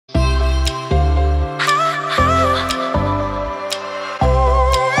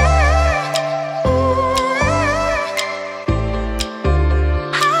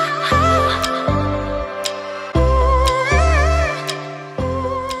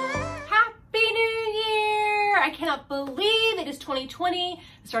cannot believe it is 2020,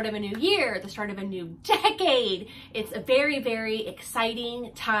 the start of a new year, the start of a new decade. It's a very, very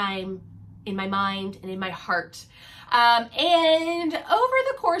exciting time in my mind and in my heart. And over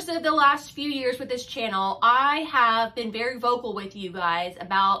the course of the last few years with this channel, I have been very vocal with you guys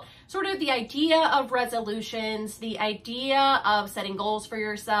about sort of the idea of resolutions, the idea of setting goals for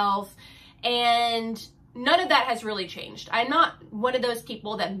yourself, and none of that has really changed. I'm not one of those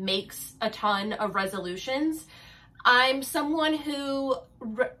people that makes a ton of resolutions. I'm someone who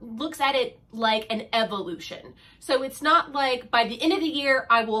looks at it like an evolution. So it's not like by the end of the year,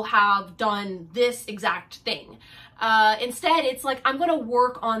 I will have done this exact thing. Instead, it's like, I'm going to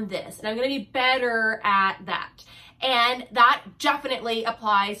work on this and I'm going to be better at that. And that definitely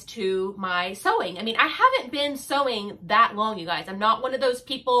applies to my sewing. I mean, I haven't been sewing that long, you guys. I'm not one of those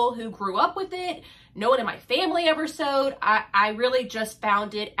people who grew up with it. No one in my family ever sewed. I really just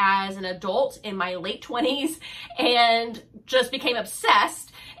found it as an adult in my late 20s and just became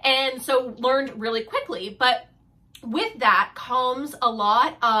obsessed, and so learned really quickly. But with that comes a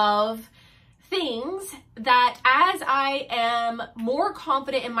lot of things that as I am more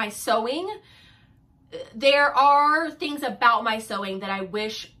confident in my sewing, there are things about my sewing that I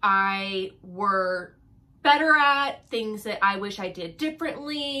wish I were better at, things that I wish I did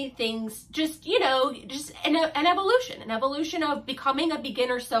differently, things just, you know, just an evolution of becoming a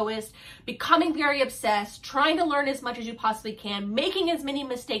beginner sewist, becoming very obsessed, trying to learn as much as you possibly can, making as many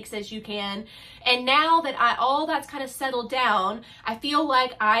mistakes as you can. And now that all that's kind of settled down, I feel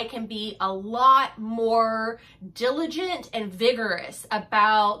like I can be a lot more diligent and vigorous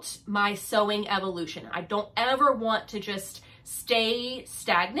about my sewing evolution. I don't ever want to just stay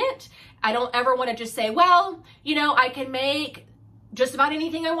stagnant. I don't ever want to just say, well, you know, I can make just about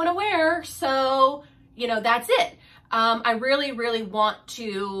anything I want to wear, so, you know, that's it. I really, really want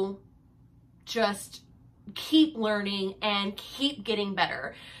to just keep learning and keep getting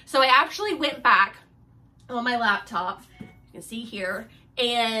better. So I actually went back on my laptop, you can see here,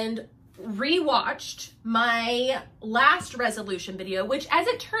 and rewatched my last resolution video, which, as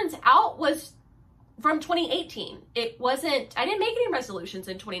it turns out, was from 2018. I didn't make any resolutions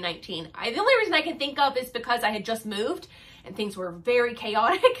in 2019. The only reason I can think of is because I had just moved and things were very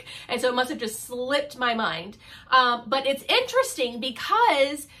chaotic, and so it must have just slipped my mind. But it's interesting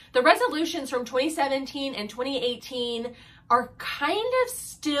because the resolutions from 2017 and 2018 are kind of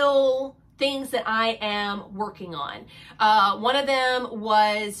still things that I am working on. One of them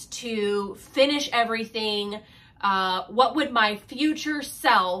was to finish everything. What would my future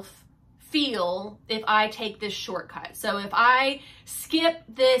self feel if I take this shortcut? So if I skip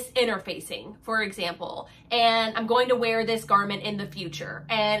this interfacing, for example, and I'm going to wear this garment in the future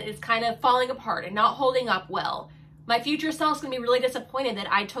and it's kind of falling apart and not holding up well, my future self's gonna be really disappointed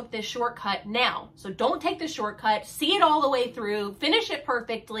that I took this shortcut now. So don't take the shortcut, see it all the way through, finish it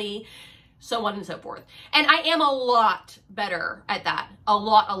perfectly, so on and so forth. And I am a lot better at that, a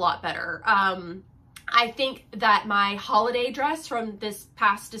lot better. I think that my holiday dress from this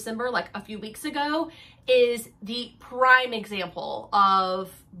past December, like a few weeks ago, is the prime example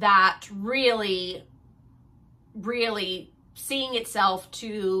of that really, really seeing itself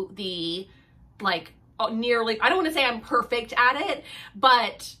to the, like, nearly, I don't want to say I'm perfect at it,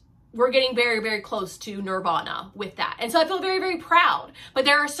 but we're getting very, very close to nirvana with that. And so I feel very, very proud. But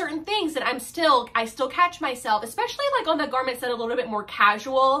there are certain things that I still catch myself, especially like on the garments that are a little bit more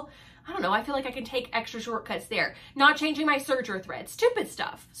casual. I don't know, I feel like I can take extra shortcuts there. Not changing my serger thread. Stupid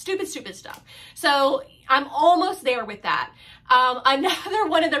stuff. Stupid stuff. So I'm almost there with that. Another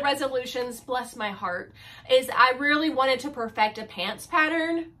one of the resolutions, bless my heart, is I really wanted to perfect a pants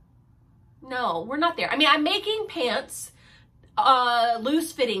pattern. No, we're not there. I mean, I'm making pants,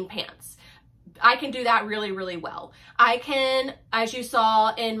 loose fitting pants. I can do that really, really well. I can, as you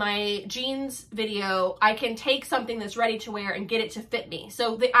saw in my jeans video, I can take something that's ready to wear and get it to fit me.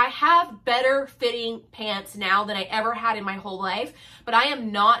 So I have better fitting pants now than I ever had in my whole life, but I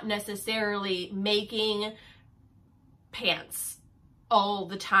am not necessarily making pants all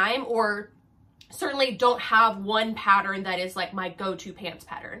the time, or certainly don't have one pattern that is like my go-to pants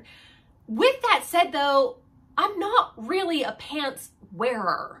pattern. With that said though, I'm not really a pants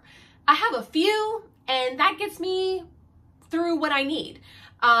wearer. I have a few, and that gets me through what I need.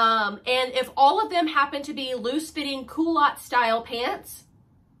 And if all of them happen to be loose-fitting culotte style pants,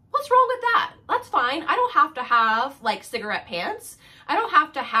 what's wrong with that? That's fine. I don't have to have like cigarette pants. I don't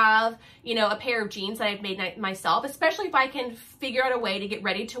have to have, you know, a pair of jeans that I've made myself, especially if I can figure out a way to get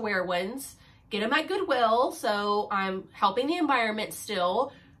ready to wear ones, get them at Goodwill, so I'm helping the environment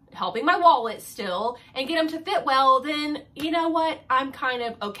still, helping my wallet still and get them to fit well, then you know what? I'm kind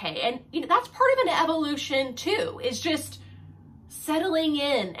of okay. And you know, that's part of an evolution too, is just settling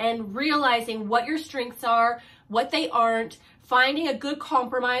in and realizing what your strengths are, what they aren't, finding a good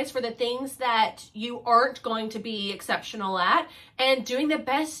compromise for the things that you aren't going to be exceptional at, and doing the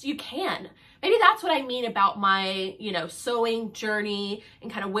best you can. Maybe that's what I mean about my, you know, sewing journey and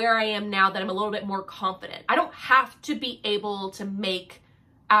kind of where I am now, that I'm a little bit more confident. I don't have to be able to make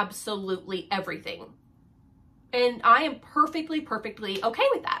absolutely everything. And I am perfectly okay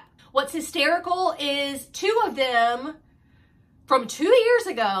with that. What's hysterical is 2 of them from 2 years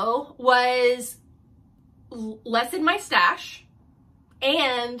ago was lessen my stash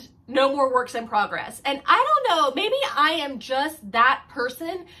and no more works in progress. And I don't know, maybe I am just that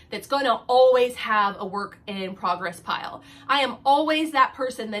person that's going to always have a work in progress pile. I am always that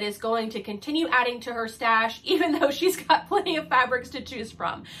person that is going to continue adding to her stash, even though she's got plenty of fabrics to choose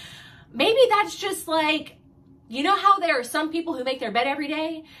from. Maybe that's just like, you know how there are some people who make their bed every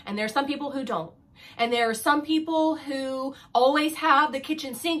day and there are some people who don't. And there are some people who always have the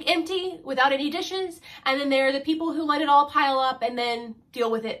kitchen sink empty without any dishes. And then there are the people who let it all pile up and then deal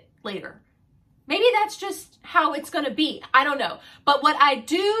with it later. Maybe that's just how it's going to be. I don't know. But what I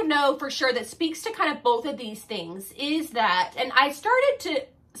do know for sure that speaks to kind of both of these things is that, and I started to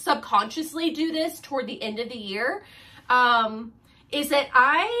subconsciously do this toward the end of the year, is that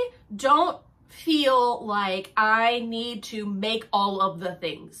I don't feel like I need to make all of the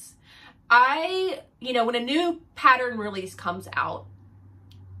things. You know, when a new pattern release comes out,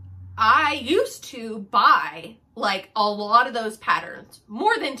 I used to buy like a lot of those patterns,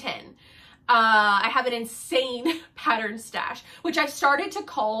 more than 10. I have an insane pattern stash, which I've started to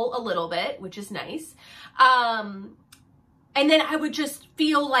cull a little bit, which is nice. And then I would just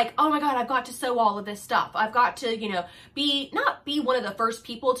feel like, oh my God, I've got to sew all of this stuff. I've got to, you know, not be one of the first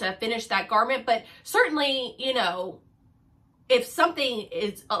people to finish that garment, but certainly, you know, if something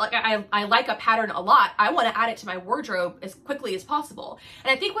is like, I like a pattern a lot, I want to add it to my wardrobe as quickly as possible.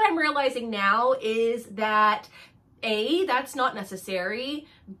 And I think what I'm realizing now is that A, that's not necessary.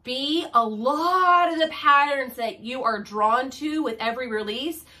 B, a lot of the patterns that you are drawn to with every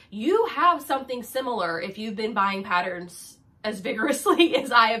release, you have something similar if you've been buying patterns as vigorously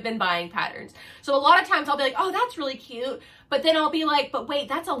as I have been buying patterns. So a lot of times I'll be like, oh, that's really cute. But then I'll be like, but wait,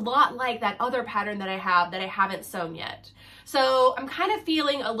 that's a lot like that other pattern that I have that I haven't sewn yet. So I'm kind of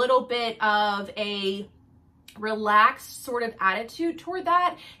feeling a little bit of a relaxed sort of attitude toward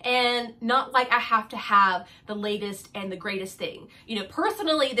that, and not like I have to have the latest and the greatest thing. You know,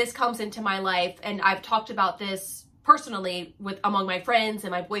 personally, this comes into my life, and I've talked about this personally among my friends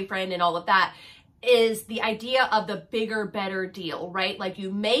and my boyfriend and all of that, is the idea of the bigger, better deal, right? Like you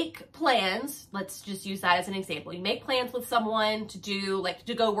make plans, let's just use that as an example. You make plans with someone to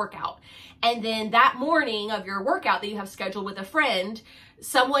go work out. And then that morning of your workout that you have scheduled with a friend,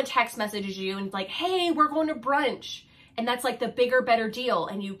 someone text messages you and like, hey, we're going to brunch. And that's like the bigger, better deal.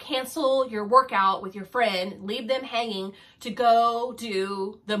 And you cancel your workout with your friend, leave them hanging to go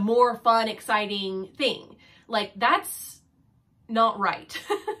do the more fun, exciting thing. Like that's not right.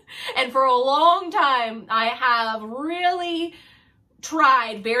 And for a long time, I have really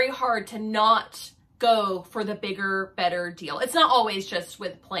tried very hard to not go for the bigger, better deal. It's not always just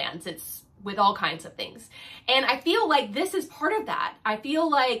with plans. It's with all kinds of things. And I feel like this is part of that. I feel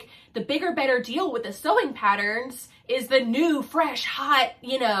like the bigger, better deal with the sewing patterns is the new, fresh, hot,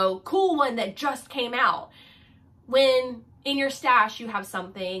 you know, cool one that just came out. When in your stash, you have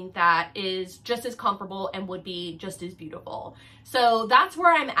something that is just as comfortable and would be just as beautiful. So that's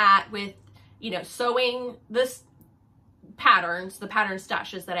where I'm at with, you know, sewing this patterns, the pattern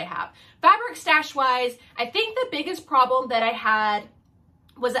stashes that I have. Fabric stash wise, I think the biggest problem that I had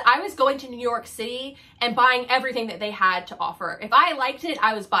was that I was going to New York City and buying everything that they had to offer. If I liked it,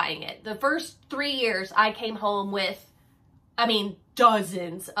 I was buying it. The first 3 years I came home with, I mean,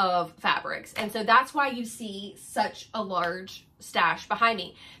 dozens of fabrics. And so that's why you see such a large stash behind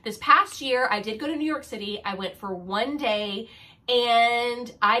me. This past year, I did go to New York City. I went for 1 day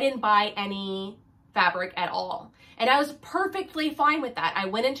and I didn't buy any fabric at all. And I was perfectly fine with that. I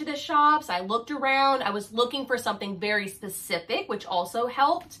went into the shops, I looked around, I was looking for something very specific, which also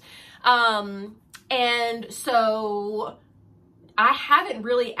helped. And so I haven't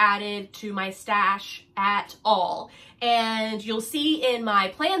really added to my stash at all. And you'll see in my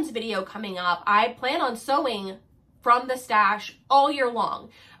plans video coming up, I plan on sewing from the stash all year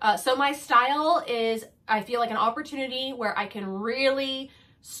long. So my style is, I feel like an opportunity where I can really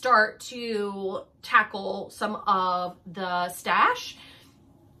start to tackle some of the stash.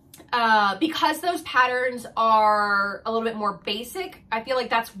 because those patterns are a little bit more basic, I feel like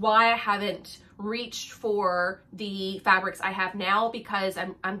that's why I haven't reached for the fabrics I have now, because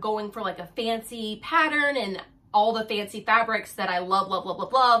I'm going for like a fancy pattern, and all the fancy fabrics that I love, love, love,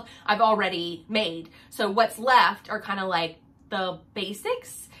 love, love, I've already made. So what's left are kind of like the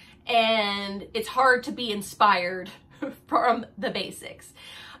basics, and it's hard to be inspired from the basics.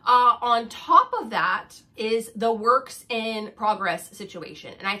 On top of that is the works in progress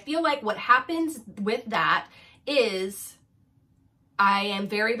situation. And I feel like what happens with that is I am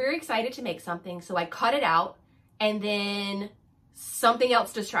very, very excited to make something. So I cut it out, and then something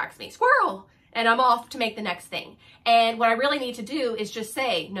else distracts me. Squirrel! And I'm off to make the next thing. And what I really need to do is just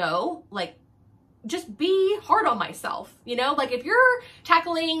say, no, like, just be hard on myself. You know, like if you're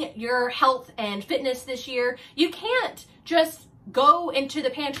tackling your health and fitness this year, you can't just go into the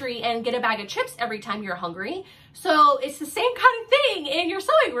pantry and get a bag of chips every time you're hungry. So it's the same kind of thing in your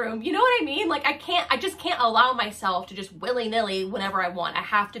sewing room. You know what I mean? Like I just can't allow myself to just willy-nilly whenever I want. I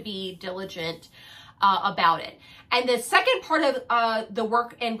have to be diligent about it. And the second part of the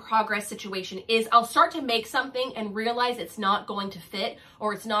work in progress situation is I'll start to make something and realize it's not going to fit,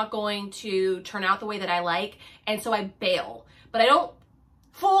 or it's not going to turn out the way that I like. And so I bail, but I don't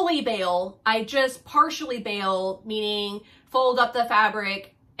fully bail. I just partially bail, meaning fold up the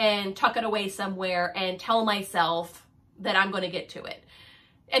fabric and tuck it away somewhere and tell myself that I'm going to get to it.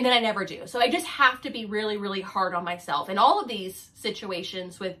 And then I never do. So I just have to be really, really hard on myself in all of these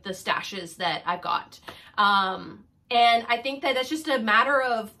situations with the stashes that I've got. And I think that that's just a matter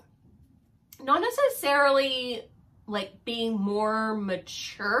of not necessarily like being more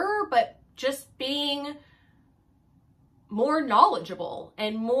mature, but just being more knowledgeable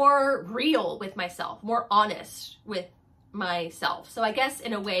and more real with myself, more honest with myself. So I guess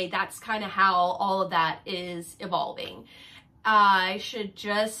in a way, that's kind of how all of that is evolving. I should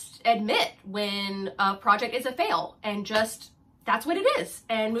just admit when a project is a fail and just, that's what it is,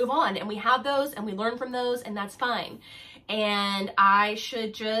 and move on. And we have those and we learn from those, and that's fine. And I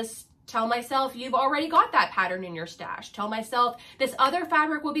should just tell myself, you've already got that pattern in your stash. Tell myself this other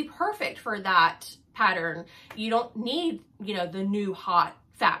fabric will be perfect for that pattern. You don't need, you know, the new hot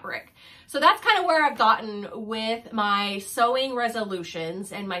fabric. So that's kind of where I've gotten with my sewing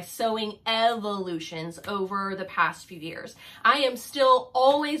resolutions and my sewing evolutions over the past few years. I am still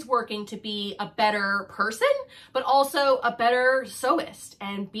always working to be a better person, but also a better sewist,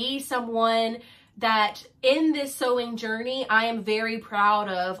 and be someone that in this sewing journey, I am very proud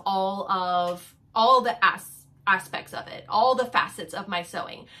of all the aspects of it, all the facets of my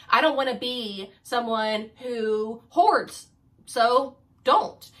sewing. I don't want to be someone who hoards, so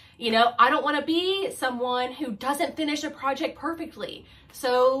don't. You know, I don't want to be someone who doesn't finish a project perfectly,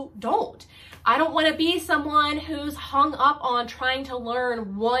 so don't. I don't want to be someone who's hung up on trying to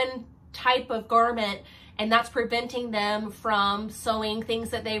learn one type of garment, and that's preventing them from sewing things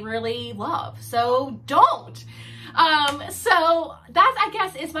that they really love, so don't. So that, I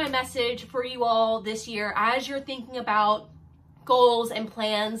guess, is my message for you all this year as you're thinking about goals and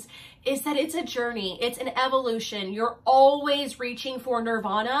plans, is that it's a journey, it's an evolution. You're always reaching for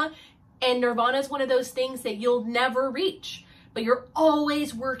nirvana, and nirvana is one of those things that you'll never reach, but you're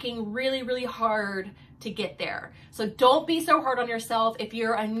always working really, really hard to get there. So don't be so hard on yourself. If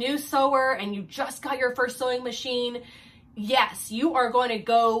you're a new sewer and you just got your first sewing machine, yes, you are going to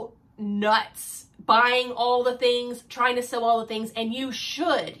go nuts buying all the things, trying to sew all the things, and you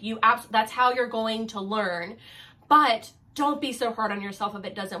should. That's how you're going to learn. But don't be so hard on yourself if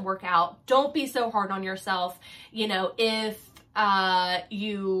it doesn't work out. Don't be so hard on yourself, you know, if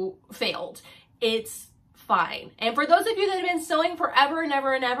you failed. It's fine. And for those of you that have been sewing forever and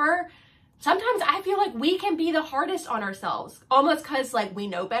ever and ever, sometimes I feel like we can be the hardest on ourselves, almost because like we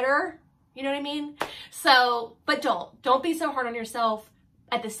know better. You know what I mean? So, but don't be so hard on yourself.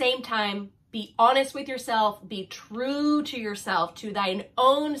 At the same time, be honest with yourself, be true to yourself, to thine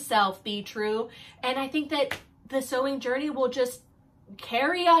own self, be true. And I think that the sewing journey will just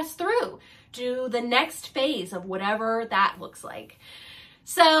carry us through to the next phase of whatever that looks like.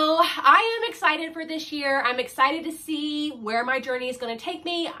 So I am excited for this year. I'm excited to see where my journey is going to take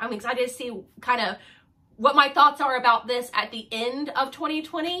me. I'm excited to see kind of what my thoughts are about this at the end of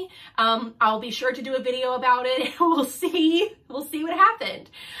 2020. I'll be sure to do a video about it. We'll see what happened.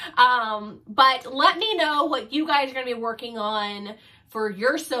 But let me know what you guys are going to be working on for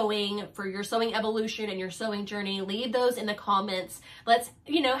your sewing evolution and your sewing journey. Leave those in the comments. Let's,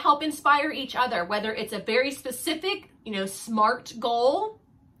 you know, help inspire each other, whether it's a very specific, you know, SMART goal,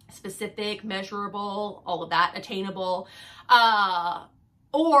 specific, measurable, all of that, attainable,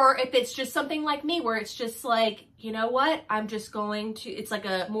 Or if it's just something like me where it's just like, you know what, I'm just going to, it's like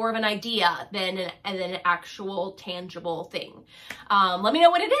a more of an idea than an actual tangible thing. Let me know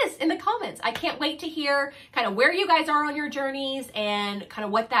what it is in the comments. I can't wait to hear kind of where you guys are on your journeys and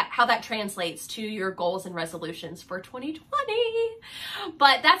kind of how that translates to your goals and resolutions for 2020.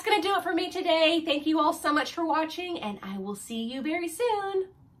 But that's going to do it for me today. Thank you all so much for watching, and I will see you very soon.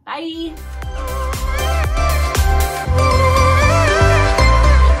 Bye.